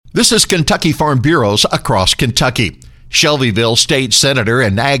This is Kentucky Farm Bureaus across Kentucky. Shelbyville State Senator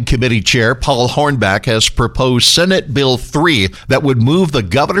and Ag Committee Chair Paul Hornback has proposed Senate Bill 3 that would move the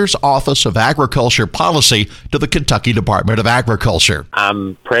Governor's Office of Agriculture Policy to the Kentucky Department of Agriculture.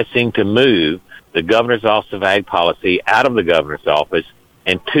 I'm pressing to move the Governor's Office of Ag Policy out of the Governor's Office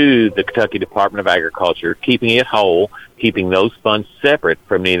and to the Kentucky Department of Agriculture, keeping it whole, keeping those funds separate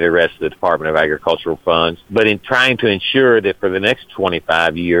from any of the rest of the Department of Agricultural funds, but in trying to ensure that for the next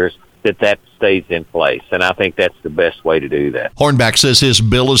 25 years, that stays in place. And I think that's the best way to do that. Hornback says his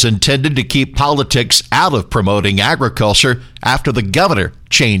bill is intended to keep politics out of promoting agriculture after the governor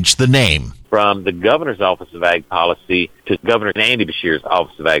changed the name from the Governor's Office of Ag Policy to Governor Andy Beshear's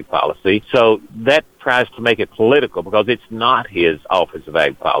Office of Ag Policy. So that tries to make it political because it's not his Office of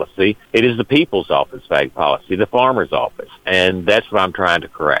Ag Policy. It is the people's Office of Ag Policy, the farmer's office. And that's what I'm trying to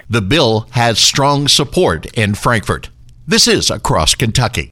correct. The bill has strong support in Frankfort. This is Across Kentucky.